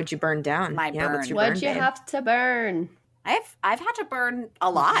burn down? My burn. What'd you have to burn? I've had to burn a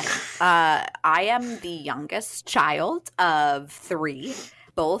lot. I am the youngest child of 3.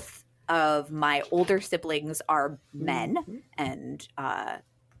 Both of my older siblings are men, and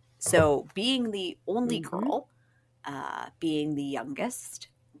so being the only girl, being the youngest,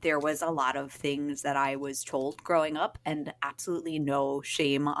 there was a lot of things that I was told growing up, and absolutely no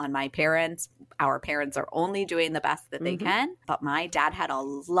shame on my parents. Our parents are only doing the best that they can. But my dad had a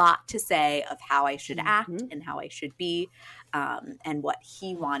lot to say of how I should act and how I should be, and what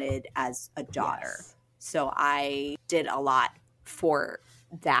he wanted as a daughter. Yes. So I did a lot for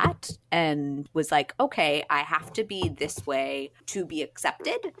that and was like, okay, I have to be this way to be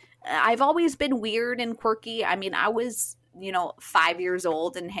accepted. I've always been weird and quirky. I mean, I was 5 years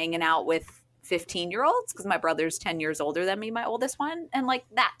old and hanging out with 15-year-olds because my brother's 10 years older than me, my oldest one. And like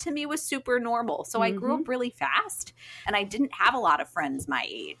that to me was super normal. So I grew up really fast and I didn't have a lot of friends my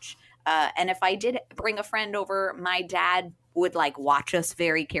age. And if I did bring a friend over, my dad would like watch us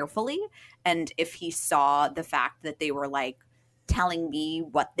very carefully. And if he saw the fact that they were like telling me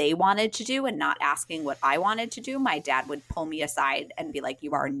what they wanted to do and not asking what I wanted to do, my dad would pull me aside and be like,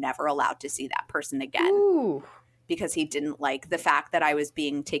 you are never allowed to see that person again. Ooh. Because he didn't like the fact that I was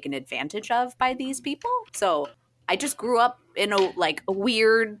being taken advantage of by these people. So I just grew up in a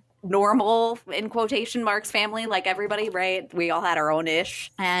weird, normal, in quotation marks, family like everybody, right? We all had our own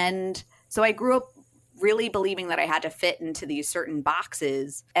ish. And so I grew up really believing that I had to fit into these certain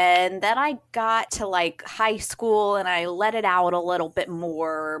boxes. And then I got to like high school and I let it out a little bit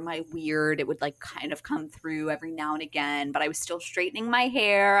more. My weird, it would like kind of come through every now and again, but I was still straightening my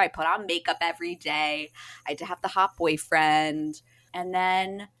hair. I put on makeup every day. I had to have the hot boyfriend. And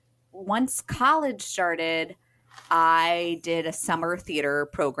then once college started, I did a summer theater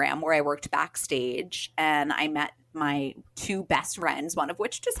program where I worked backstage, and I met my two best friends, one of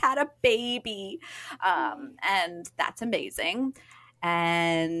which just had a baby. And that's amazing.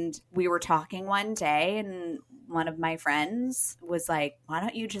 And we were talking one day, and one of my friends was like, why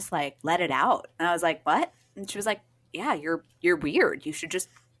don't you just like let it out? And I was like, what? And she was like, yeah, you're weird. You should just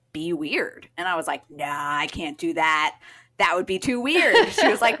be weird. And I was like, nah, I can't do that. That would be too weird. She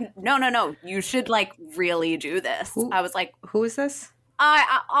was like, no, you should like really do this. I was like, who is this?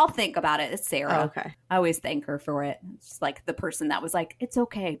 I'll think about it. It's Sarah. Oh, okay. I always thank her for it. It's like the person that was like, it's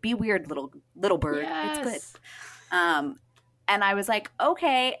okay. Be weird, little bird. Yes. It's good. And I was like,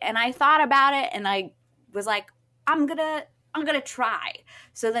 okay. And I thought about it and I was like, I'm gonna try.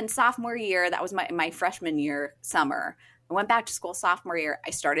 So then sophomore year, that was my freshman year summer. I went back to school sophomore year.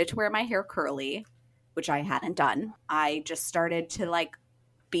 I started to wear my hair curly, which I hadn't done. I just started to like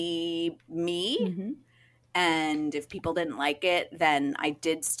be me. Mm-hmm. And if people didn't like it, then I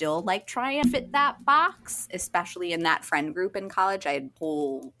did still like try and fit that box, especially in that friend group in college. I had a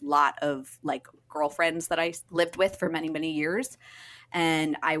whole lot of like girlfriends that I lived with for many, many years.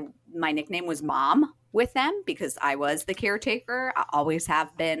 And my nickname was Mom with them because I was the caretaker. I always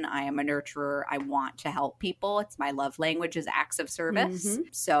have been. I am a nurturer. I want to help people. It's my love language is acts of service. Mm-hmm.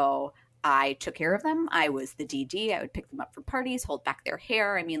 So I took care of them. I was the DD. I would pick them up for parties, hold back their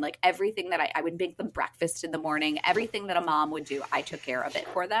hair. I mean, like everything that I would make them breakfast in the morning, everything that a mom would do, I took care of it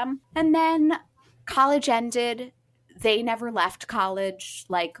for them. And then college ended. They never left college,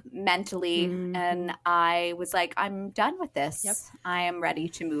 like mentally. Mm-hmm. And I was like, I'm done with this. Yep. I am ready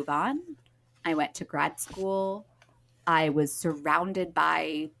to move on. I went to grad school. I was surrounded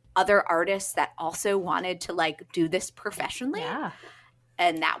by other artists that also wanted to like do this professionally. Yeah.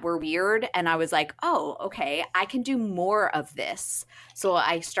 And that were weird. And I was like, oh, okay, I can do more of this. So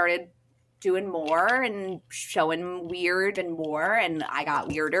I started doing more and showing weird and more. And I got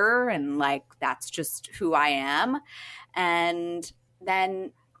weirder. And like, that's just who I am. And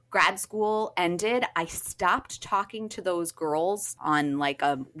then grad school ended. I stopped talking to those girls on like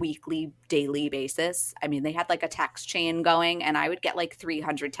a weekly, daily basis. I mean, they had like a text chain going and I would get like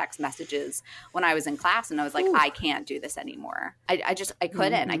 300 text messages when I was in class. And I was like, I can't do this anymore. I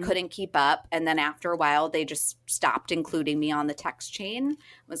couldn't. Mm-hmm. I couldn't keep up. And then after a while, they just stopped including me on the text chain. It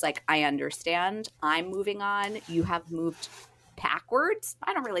was like, I understand. I'm moving on. You have moved backwards.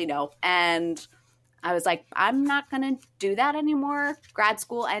 I don't really know. And I was like, I'm not going to do that anymore. Grad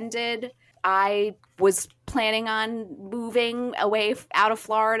school ended. I was planning on moving away out of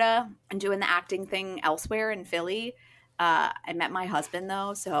Florida and doing the acting thing elsewhere in Philly. I met my husband,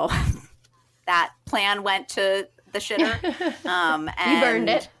 though, so that plan went to the shitter. And you burned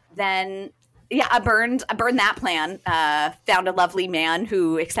it. Then, yeah, I burned that plan. Found a lovely man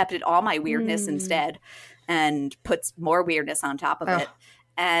who accepted all my weirdness instead and puts more weirdness on top of it.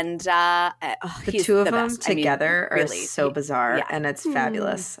 And the two of them best. together I mean, really, are so bizarre, and it's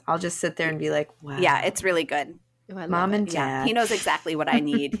fabulous. I'll just sit there and be like, wow. Yeah, it's really good. Oh, Mom and Yeah, Dad. he knows exactly what I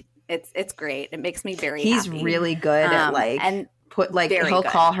need. It's great. It makes me very He's happy. really good at like and put like very he'll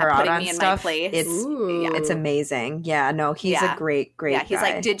good call her at out putting on me in my stuff. place. It's amazing. Yeah, no, he's a great yeah, he's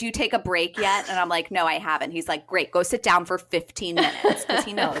guy. like, did you take a break yet? And I'm like, no, I haven't. He's like, great, go sit down for 15 minutes because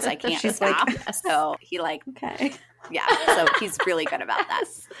he knows I can't She's stop. like, So he like, okay. yeah, so he's really good about that,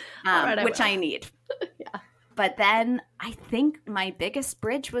 right, which I need. Yeah. But then I think my biggest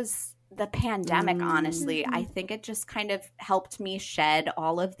bridge was the pandemic, honestly. I think it just kind of helped me shed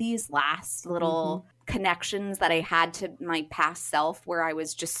all of these last little connections that I had to my past self where I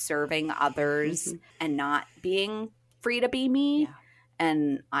was just serving others and not being free to be me. Yeah.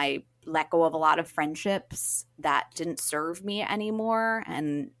 And I let go of a lot of friendships that didn't serve me anymore.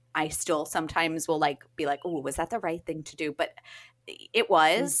 And I still sometimes will like be like, oh, was that the right thing to do? But it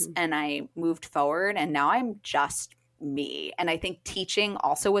was, and I moved forward and now I'm just me. And I think teaching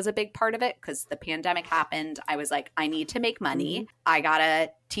also was a big part of it because the pandemic happened. I was like, I need to make money. I got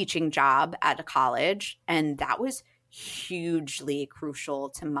a teaching job at a college, and that was hugely crucial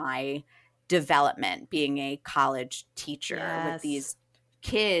to my development, being a college teacher with these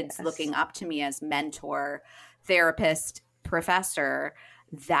kids looking up to me as mentor, therapist, professor.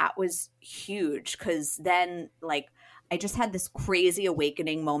 That was huge because then like I just had this crazy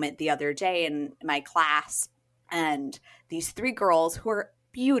awakening moment the other day in my class, and these three girls who are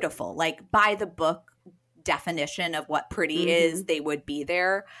beautiful, like by the book, definition of what pretty is, they would be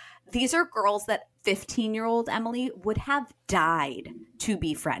there. These are girls that 15-year-old Emily would have died to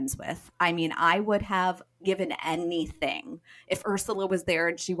be friends with. I mean, I would have given anything. If Ursula was there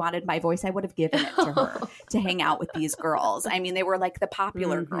and she wanted my voice, I would have given it to her to hang out with these girls. I mean, they were like the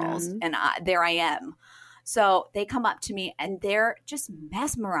popular girls, and there I am. So they come up to me and they're just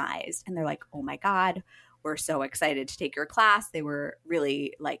mesmerized, and they're like, oh my God, we're so excited to take your class. They were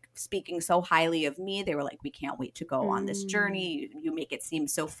really like speaking so highly of me. They were like, we can't wait to go on this journey. You make it seem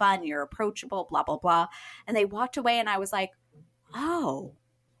so fun. You're approachable, blah, blah, blah. And they walked away and I was like, oh,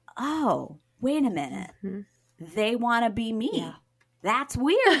 wait a minute. They want to be me. Yeah. That's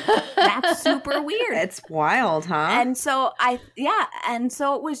weird. That's super weird. It's wild, huh? And so and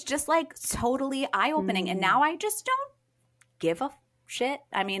so it was just like totally eye-opening. And now I just don't give a shit.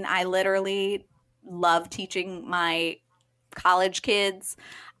 I mean, I literally love teaching my college kids.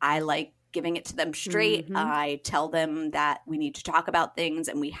 I like giving it to them straight. I tell them that we need to talk about things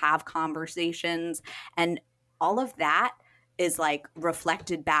and we have conversations. And all of that is like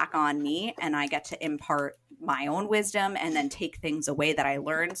reflected back on me, and I get to impart my own wisdom and then take things away that I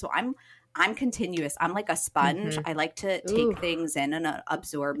learned. So I'm continuous. I'm like a sponge. I like to take things in and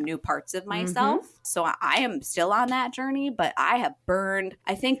absorb new parts of myself. So I am still on that journey, but I have burned.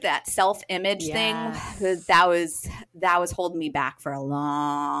 I think that self-image thing, that was holding me back for a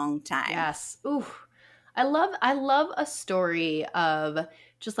long time. Yes. Ooh. I love a story of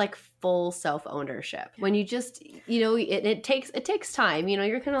just like full self-ownership. When you just, it takes time.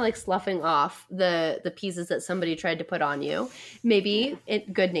 You're kind of like sloughing off the pieces that somebody tried to put on you. Maybe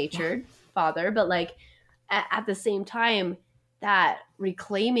good-natured father, but like at the same time, that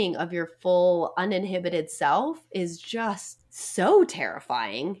reclaiming of your full uninhibited self is just so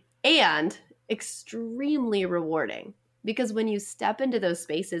terrifying and extremely rewarding. Because when you step into those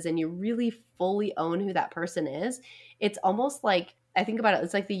spaces and you really fully own who that person is, it's almost like, I think about it,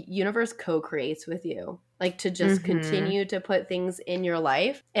 it's like the universe co-creates with you, like to just continue to put things in your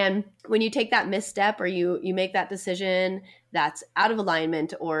life. And when you take that misstep or you make that decision that's out of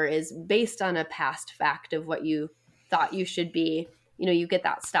alignment or is based on a past fact of what you thought you should be, you get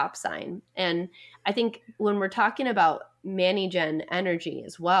that stop sign. And I think when we're talking about Manny-Gen energy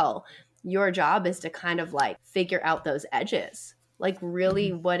as well, your job is to kind of like figure out those edges. Like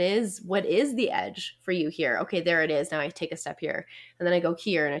really, what is the edge for you here? Okay, there it is. Now I take a step here, and then I go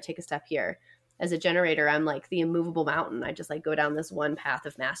here and I take a step here. As a generator, I'm like the immovable mountain. I just like go down this one path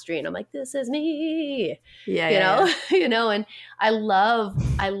of mastery, and I'm like, this is me. Yeah. And I love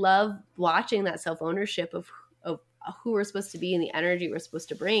watching that self-ownership of who we're supposed to be and the energy we're supposed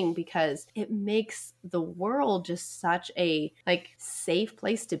to bring, because it makes the world just such a like safe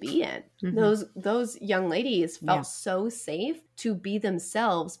place to be in. Those young ladies felt so safe to be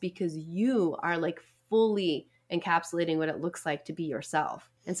themselves because you are like fully encapsulating what it looks like to be yourself.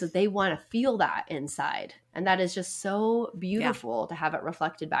 And so they want to feel that inside. And that is just so beautiful to have it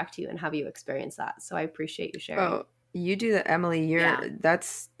reflected back to you and have you experience that. So I appreciate you sharing. Oh, you do that, Emily. You're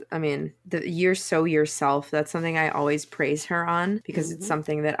so yourself. That's something I always praise her on, because it's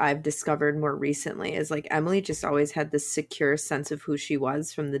something that I've discovered more recently, is like Emily just always had this secure sense of who she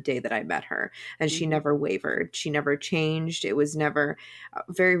was from the day that I met her. And she never wavered. She never changed. It was never,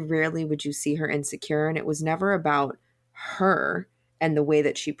 very rarely would you see her insecure. And it was never about her and the way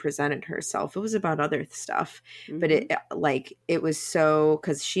that she presented herself. It was about other stuff. But it was so,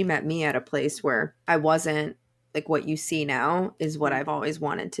 because she met me at a place where I wasn't, like what you see now is what I've always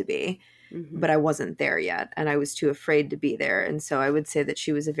wanted to be, but I wasn't there yet. And I was too afraid to be there. And so I would say that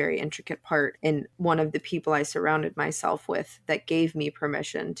she was a very intricate part, and one of the people I surrounded myself with that gave me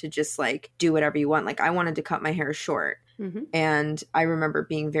permission to just like do whatever you want. Like I wanted to cut my hair short. And I remember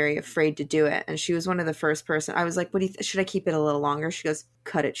being very afraid to do it. And she was one of the first person. I was like, what do you should I keep it a little longer? She goes,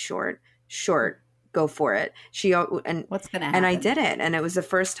 cut it short, go for it. What's going to happen? And I did it. And it was the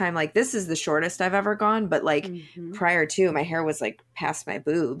first time, like, this is the shortest I've ever gone. But like prior to, my hair was like past my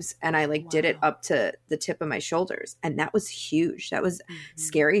boobs, and I like did it up to the tip of my shoulders. And that was huge. That was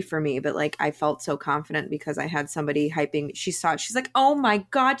scary for me. But like, I felt so confident because I had somebody hyping. She saw it. She's like, oh my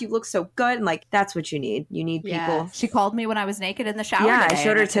God, you look so good. And like, that's what you need. You need people. She called me when I was naked in the shower. Yeah, I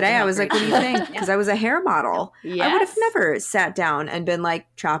showed her today. I was like, what do you think? Because I was a hair model. I would have never sat down and been like,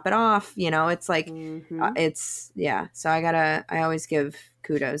 chop it off. It's like, so I always give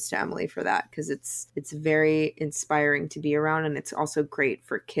kudos to Emily for that, because it's very inspiring to be around, and it's also great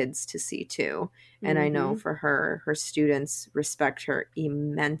for kids to see too. And I know for her students respect her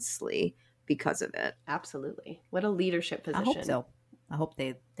immensely because of it. Absolutely. What a leadership position. I hope so. I hope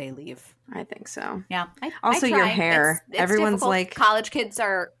they leave. I think so. Yeah. Also, I try. your hair. It's everyone's difficult. like, college kids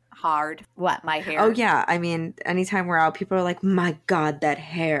are hard. What, my hair? Oh, yeah. I mean, anytime we're out, people are like, my God, that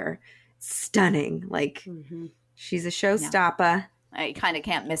hair. Stunning. Like, she's a showstopper. You kind of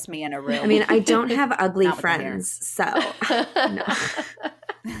can't miss me in a room. I mean, I don't have ugly Not with the hair. friends, so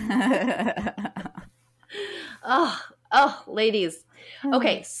no. Oh, ladies.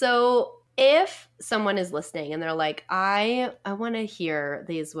 Okay, so if someone is listening and they're like, I want to hear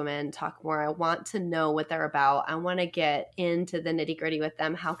these women talk more. I want to know what they're about. I want to get into the nitty gritty with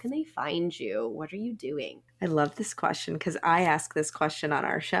them. How can they find you? What are you doing? I love this question because I ask this question on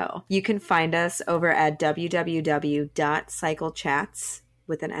our show. You can find us over at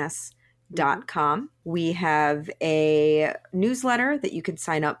www.cyclechats.com. We have a newsletter that you can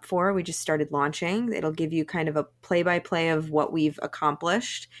sign up for. We just started launching. It'll give you kind of a play-by-play of what we've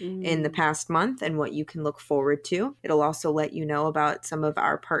accomplished in the past month and what you can look forward to. It'll also let you know about some of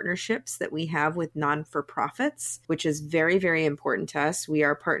our partnerships that we have with non-for-profits, which is very, very important to us. We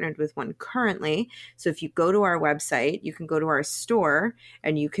are partnered with one currently. So if you go to our website, you can go to our store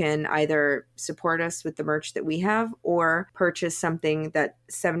and you can either support us with the merch that we have or purchase something that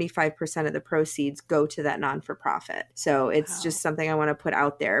 75% of the proceeds go to that non-for-profit. So it's just something I want to put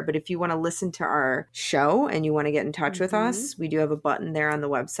out there. But if you want to listen to our show and you want to get in touch with us, we do have a button there on the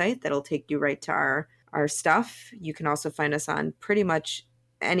website that'll take you right to our stuff. You can also find us on pretty much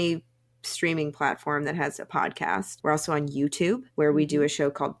any streaming platform that has a podcast. We're also on YouTube where we do a show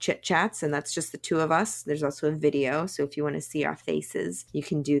called Chit Chats, and that's just the two of us. There's also a video, so if you want to see our faces, you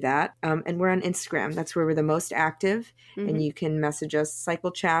can do that. And we're on Instagram. That's where we're the most active, and you can message us Cycle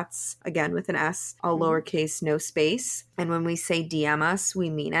Chats, again with an S, all lowercase, no space. And when we say DM us,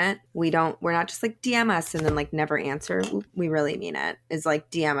 we mean it. We're not just like DM us and then like never answer. We really mean it. It's like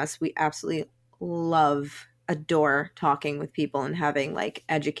DM us. We absolutely adore talking with people and having like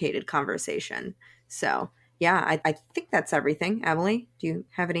educated conversation. So yeah, I think that's everything. Emily, do you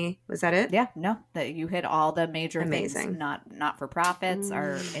have any? Was that it? Yeah, no, that you hit all the major things. Not for profits,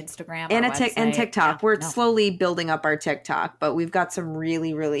 our Instagram, and and TikTok. Yeah, we're slowly building up our TikTok, but we've got some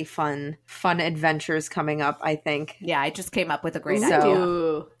really, really fun adventures coming up, I think. Yeah, I just came up with a great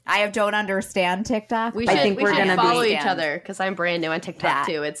idea. I don't understand TikTok. We should follow each other because I'm brand new on TikTok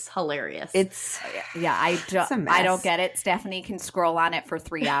too. It's hilarious. I don't get it. Stephanie can scroll on it for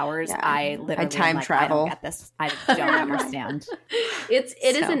 3 hours. Yeah. I literally time travel. I don't get this. I don't understand. It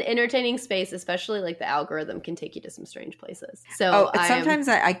is an entertaining space, especially like the algorithm can take you to some strange places. So sometimes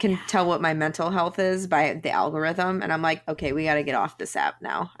I can tell what my mental health is by the algorithm, and I'm like, okay, we got to get off this app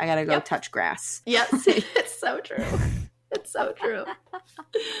now. I got to go touch grass. Yes, it's so true. It's so true.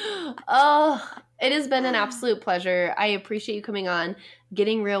 Oh, it has been an absolute pleasure. I appreciate you coming on,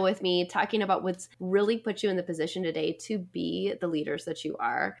 getting real with me, talking about what's really put you in the position today to be the leaders that you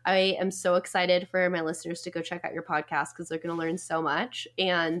are. I am so excited for my listeners to go check out your podcast because they're going to learn so much.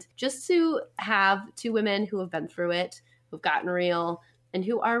 And just to have two women who have been through it, who've gotten real, and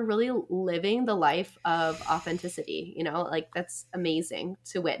who are really living the life of authenticity, like that's amazing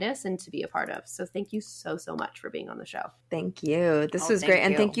to witness and to be a part of. So thank you so, so much for being on the show. Thank you. This was great.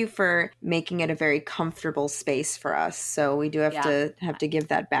 And thank you for making it a very comfortable space for us. So we do have to give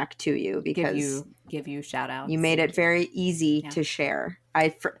that back to you because give you shout outs. You made it very easy to share.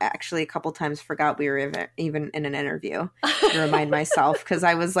 I actually a couple times forgot we were even in an interview to remind myself because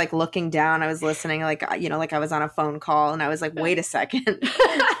I was like looking down, I was listening like I was on a phone call and I was like, wait a second,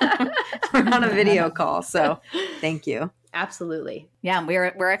 we're on a video call. So thank you. Absolutely. Yeah, and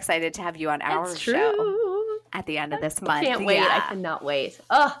we're excited to have you on our show at the end of this month. I can't wait. I cannot wait.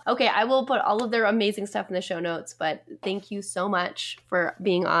 Oh, okay. I will put all of their amazing stuff in the show notes, but thank you so much for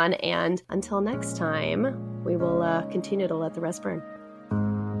being on. And until next time, we will continue to let the rest burn.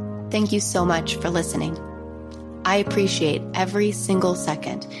 Thank you so much for listening. I appreciate every single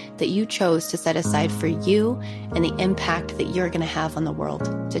second that you chose to set aside for you and the impact that you're going to have on the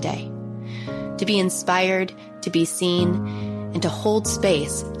world today. To be inspired, to be seen, and to hold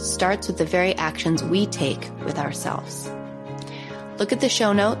space starts with the very actions we take with ourselves. Look at the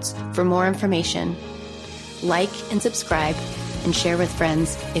show notes for more information. Like and subscribe and share with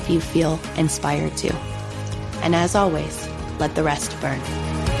friends if you feel inspired to. And as always, let the rest burn.